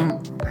 Okay. I'm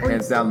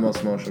hands down the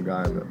most emotional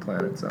guy on the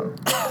planet, so.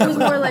 Who's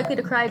more likely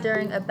to cry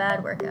during a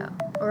bad workout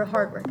or a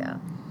hard workout?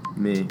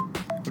 Me.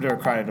 I've never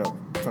cried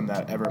from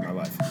that ever in my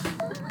life.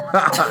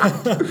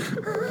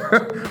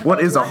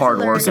 What is a hard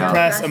workout?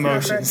 Suppress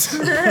emotions.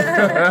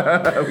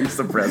 We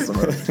suppress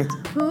emotions.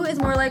 Who is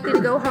more likely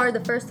to go hard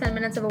the first 10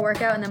 minutes of a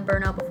workout and then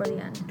burn out before the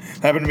end?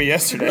 Happened to me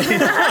yesterday.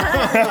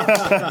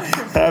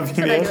 Happened to That's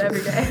me what I do yesterday.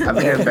 every day. I've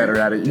been getting better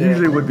at it.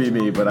 Usually would be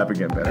me, but I've been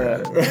getting better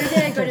at it. Every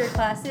day I go to your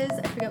classes,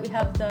 I forget we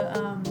have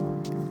the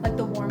like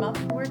the warm-up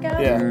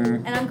workout. Yeah.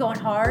 And I'm going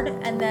hard,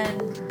 and then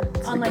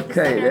on like the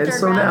Okay, second or and third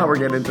so round, now we're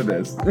getting into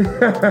this.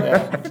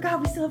 I forgot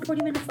we still have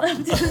 40 minutes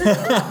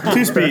left.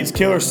 2 speeds,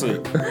 kill or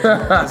sleep.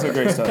 That's what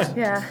Grace does.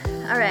 Yeah.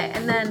 All right,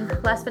 and then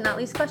last but not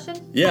least question.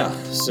 Yeah.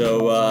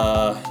 So,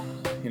 a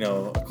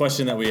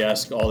question that we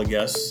ask all the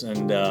guests,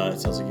 and it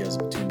sounds like you guys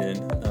have tuned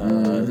in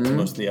to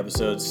most of the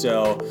episodes.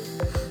 So,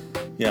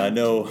 yeah, I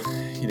know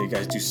you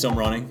guys do some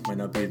running. Might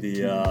not be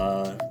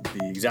the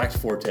exact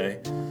forte,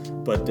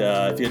 but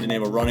if you had to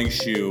name a running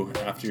shoe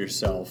after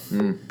yourself,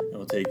 and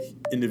we'll take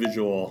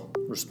individual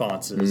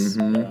responses.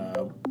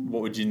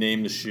 What would you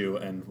name the shoe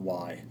and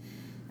why?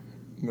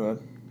 Go ahead.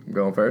 I'm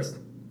going first.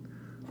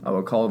 I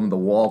would call them the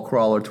Wall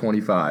Crawler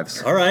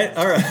 25s. All right.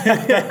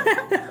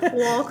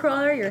 Wall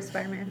crawler, you're a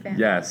Spider-Man fan.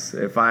 Yes,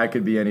 if I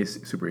could be any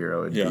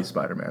superhero, it'd Yeah. be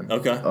Spider-Man.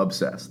 Okay.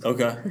 Obsessed.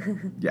 Okay.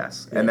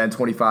 Yes. And then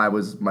 25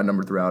 was my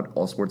number throughout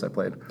all sports I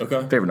played.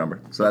 Okay. Favorite number.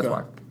 So that's Okay.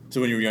 why.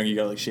 So when you were young, you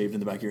got like shaved in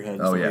the back of your head.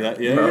 And Oh, stuff yeah. Like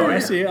that? Yeah. Oh, I yeah.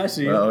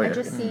 see. Oh, I yeah.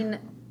 just seen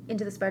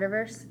Into the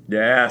Spider-Verse.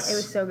 Yes. It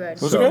was so good.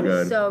 Was it so good?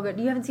 good. So good.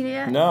 You haven't seen it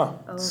yet? No.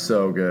 Oh.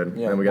 So good.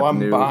 Yeah. And we Well, got I'm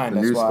the behind,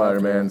 new that's why I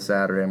Spider-Man can't.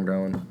 Saturday. I'm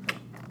going.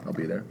 I'll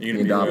be there. You're Me gonna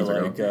and be Dobbins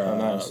there are going.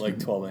 like nice. like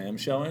 12 a.m.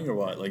 showing or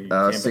what? Like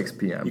 6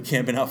 p.m. You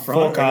camping out front?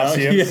 Full or not?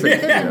 costume. Yeah. There's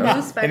a Yeah.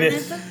 new Spider-Man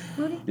it-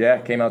 movie? Yeah,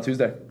 came out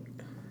Tuesday.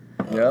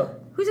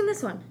 Yep. Who's in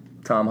this one?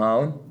 Tom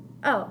Holland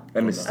Oh.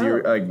 and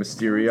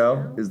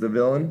Mysterio is the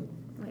villain.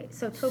 Wait,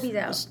 so Toby's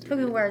out.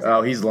 Toby Maguire's Oh,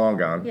 out. he's long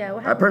gone. Yeah,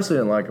 what I happened? personally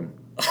didn't like him.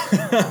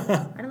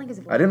 I don't like his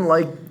voice. I didn't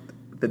like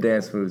the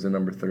dance moves in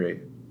number 3.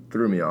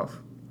 Threw me off.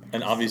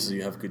 And obviously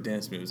you have good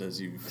dance moves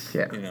as you've,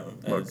 Yeah. as, Look,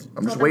 I'm just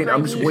Call them waiting.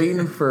 I'm by just me.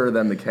 waiting for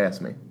them to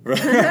cast me. They're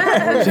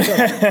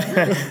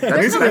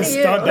He's coming a to you.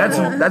 stunt.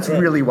 That's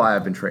really why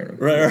I've been training.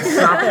 Right.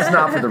 It's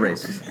not for the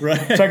races.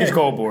 Check his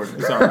goal board.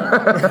 It's on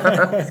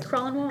there. He's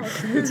crawling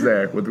walls. It's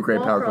there. With the great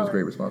Wall power comes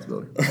crawler. great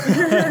responsibility.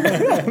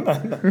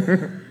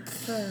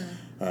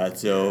 All right,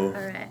 so All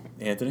right.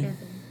 Anthony?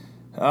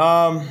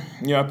 I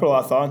put a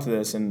lot of thought into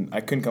this, and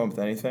I couldn't come up with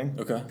anything.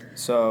 Okay.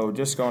 So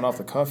just going off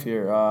the cuff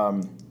here,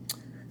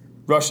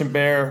 Russian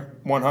Bear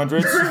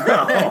 100s.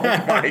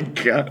 Oh my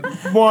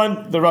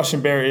god. The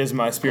Russian Bear is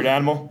my spirit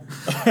animal.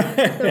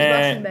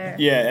 Russian Bear.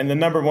 Yeah, and the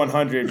number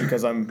 100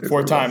 because I'm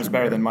 4 a times Russian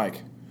better Bear. than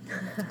Mike.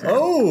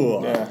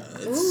 Oh, Yeah.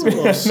 a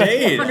little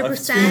shade. I'm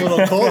 100%. feeling a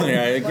little cold in here.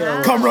 I get a Wow.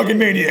 little- Come, Rugged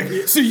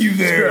Maniac. See you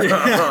there. Burn.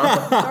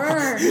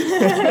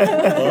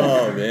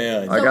 Oh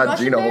man. I got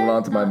Russian Gina Bear? holding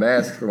on to my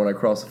mask for when I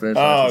cross the finish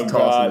line. Oh, She's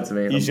tossing God. it to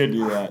me. You should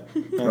do that.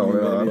 No,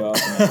 That'd be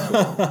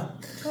awesome.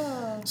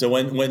 So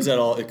when's that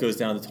all? It goes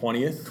down to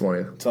 20th.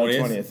 20th.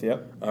 20th,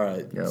 yep. All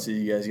right. Yep. So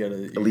you guys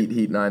gotta Elite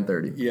Heat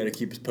 9:30. You gotta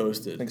keep us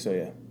posted. I think so,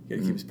 yeah. You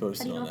gotta keep us How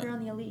posted do you know on if you're that.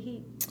 on the elite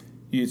heat?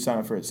 You sign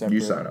up for it separate. You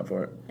sign up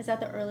for it. Is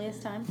that the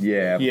earliest time?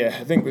 Yeah. Yeah,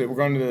 I think we're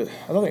going to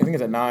I think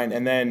it's at 9,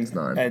 and then It's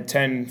 9. at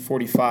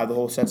 10:45 the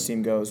whole sets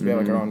team goes. We have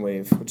like our own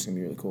wave, which is gonna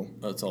be really cool.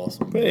 That's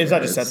awesome. But it's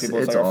not just sets people;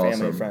 it's like our awesome.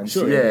 family and friends.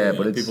 Sure. Yeah, Yeah,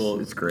 but people-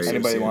 it's great.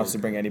 Anybody see wants it.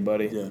 to bring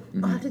anybody. Yeah.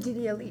 I'll have to do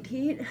the elite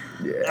heat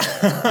Yeah.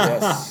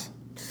 Yes.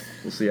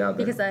 We'll see you out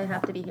there. because I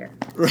have to be here.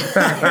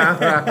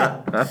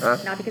 Not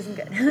because I'm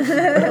good.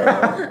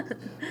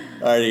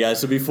 Alrighty, guys.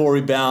 So before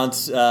we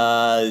bounce,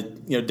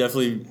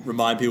 definitely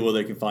remind people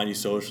they can find you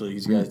socially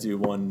because you guys do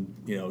one,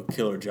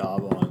 killer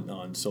job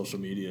on social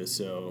media.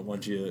 So why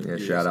don't you?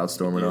 Shout out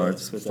Storm and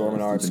Arts. Storm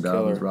and Arts, Stephen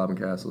Dobbins, killer. Robin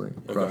Castley,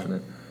 crushing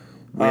it.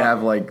 We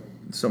have like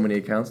so many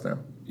accounts now.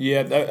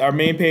 Yeah, our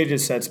main page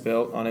is Sets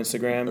Built on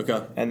Instagram.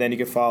 Okay. And then you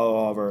can follow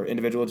all of our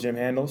individual gym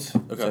handles.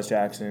 Okay. Such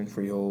Jackson,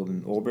 Freehold,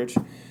 and Oldbridge.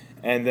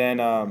 And then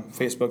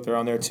Facebook, they're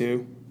on there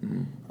too.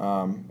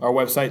 Our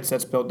website,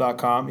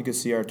 setsbuilt.com. You can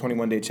see our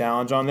 21-day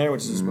challenge on there,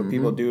 which is what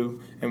people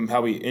do and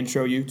how we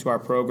intro you to our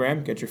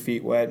program, get your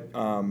feet wet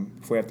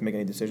before you have to make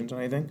any decisions on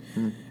anything.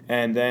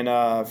 And then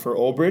for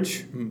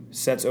Oldbridge,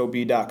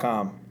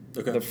 setsob.com.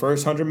 Okay. The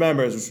first 100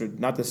 members, which are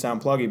not to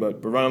sound pluggy,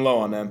 but we're running low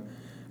on them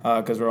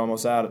because we're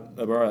almost out.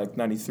 We're like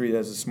 93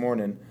 as this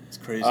morning. It's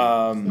crazy.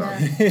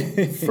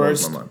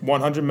 First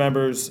 100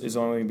 members is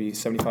only going to be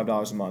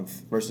 $75 a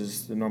month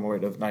versus the normal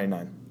rate of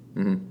 $99.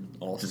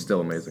 Awesome. Which is still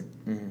amazing.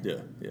 Yeah.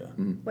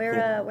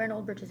 Where in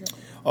Old Bridge is it?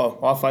 Oh,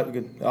 all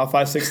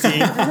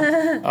 516.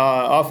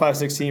 All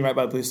 516 right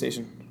by the police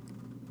station.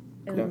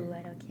 Ooh, Yeah. I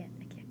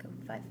can't go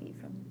 5 feet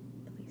from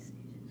the police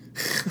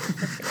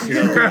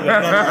station.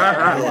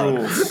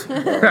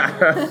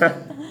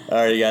 All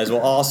right, guys.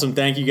 Well, awesome.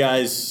 Thank you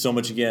guys so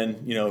much again,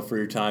 for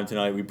your time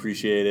tonight. We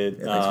appreciate it.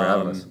 Yeah, thanks for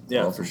having us.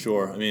 Yeah, Awesome. for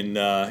sure. I mean,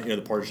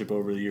 the partnership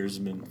over the years has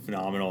been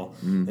phenomenal.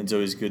 And it's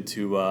always good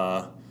to,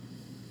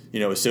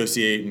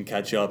 associate and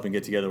catch up and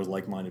get together with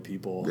like-minded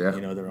people, Yeah.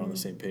 that are on the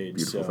same page.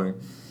 Beautiful so, thing.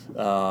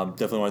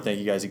 definitely want to thank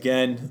you guys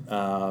again.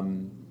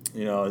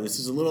 This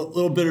is a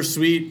little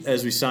bittersweet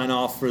as we sign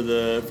off for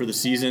the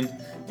season.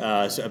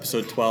 So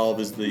episode 12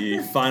 is the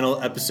final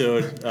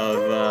episode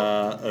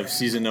of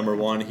season number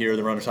 1 here at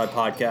the Runner's High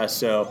podcast.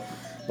 So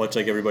much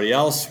like everybody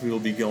else, we will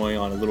be going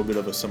on a little bit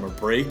of a summer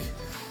break.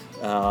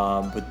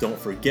 But don't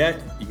forget,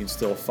 you can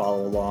still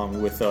follow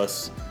along with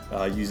us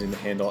using the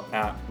handle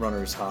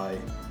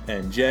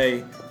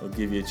 @RunnersHighNJ. It'll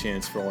give you a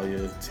chance for all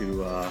you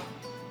to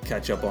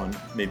catch up on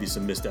maybe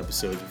some missed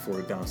episodes before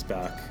we bounce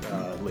back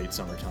late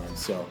summertime.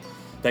 So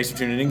thanks for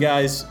tuning in,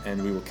 guys,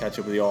 and we will catch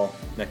up with you all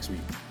next week.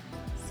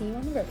 See you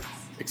on the roads.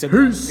 Except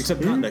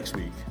not next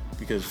week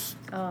because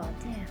Oh,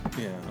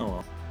 damn. oh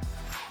well.